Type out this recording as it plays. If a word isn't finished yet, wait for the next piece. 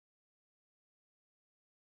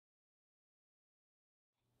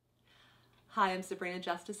Hi, I'm Sabrina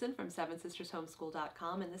Justison from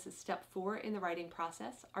SevenSistersHomeschool.com, and this is step 4 in the writing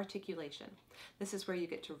process, articulation. This is where you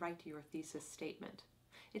get to write your thesis statement.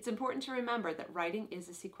 It's important to remember that writing is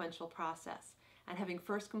a sequential process, and having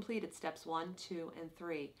first completed steps 1, 2, and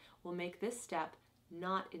 3 will make this step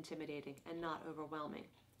not intimidating and not overwhelming,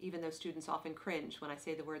 even though students often cringe when I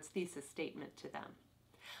say the words thesis statement to them.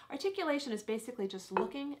 Articulation is basically just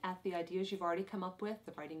looking at the ideas you've already come up with,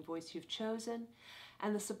 the writing voice you've chosen,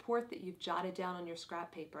 and the support that you've jotted down on your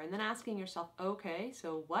scrap paper, and then asking yourself, okay,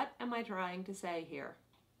 so what am I trying to say here?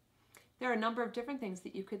 There are a number of different things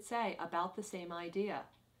that you could say about the same idea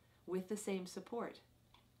with the same support.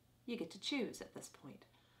 You get to choose at this point.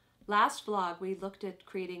 Last vlog, we looked at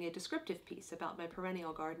creating a descriptive piece about my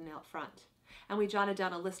perennial garden out front, and we jotted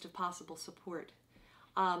down a list of possible support.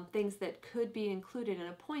 Things that could be included in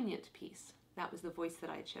a poignant piece. That was the voice that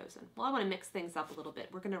I had chosen. Well, I want to mix things up a little bit.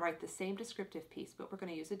 We're going to write the same descriptive piece, but we're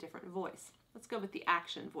going to use a different voice. Let's go with the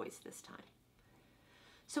action voice this time.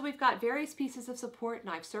 So we've got various pieces of support, and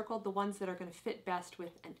I've circled the ones that are going to fit best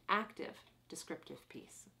with an active descriptive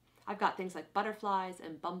piece. I've got things like butterflies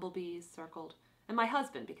and bumblebees circled, and my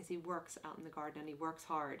husband, because he works out in the garden and he works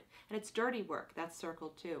hard. And it's dirty work, that's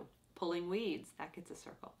circled too. Pulling weeds, that gets a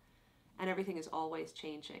circle. And everything is always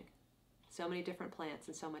changing. So many different plants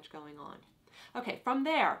and so much going on. Okay, from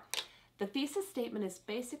there, the thesis statement is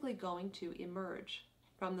basically going to emerge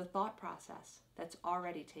from the thought process that's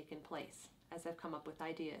already taken place as I've come up with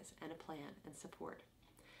ideas and a plan and support.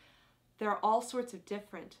 There are all sorts of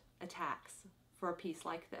different attacks for a piece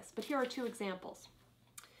like this, but here are 2 examples.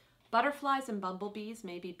 Butterflies and bumblebees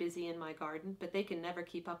may be busy in my garden, but they can never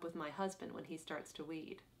keep up with my husband when he starts to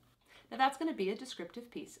weed. Now that's going to be a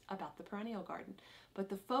descriptive piece about the perennial garden, but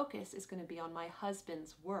the focus is going to be on my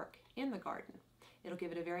husband's work in the garden. It'll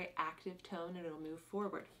give it a very active tone and it'll move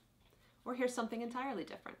forward. Or here's something entirely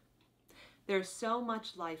different. There's so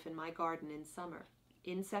much life in my garden in summer.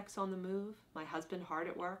 Insects on the move, my husband hard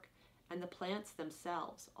at work, and the plants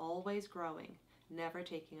themselves always growing, never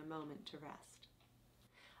taking a moment to rest.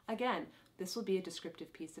 Again, this will be a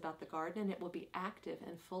descriptive piece about the garden, and it will be active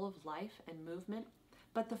and full of life and movement.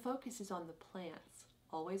 But the focus is on the plants,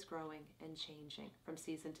 always growing and changing from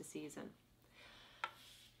season to season.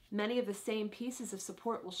 Many of the same pieces of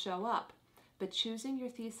support will show up, but choosing your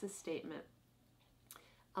thesis statement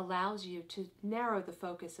allows you to narrow the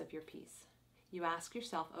focus of your piece. You ask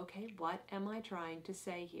yourself, okay, what am I trying to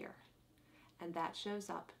say here? And that shows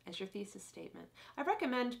up as your thesis statement. I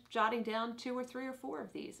recommend jotting down 2 or 3 or 4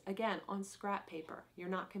 of these, again, on scrap paper. You're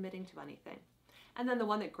not committing to anything. And then the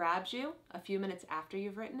one that grabs you a few minutes after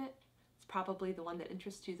you've written it is probably the one that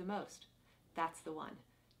interests you the most. That's the one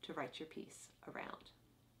to write your piece around.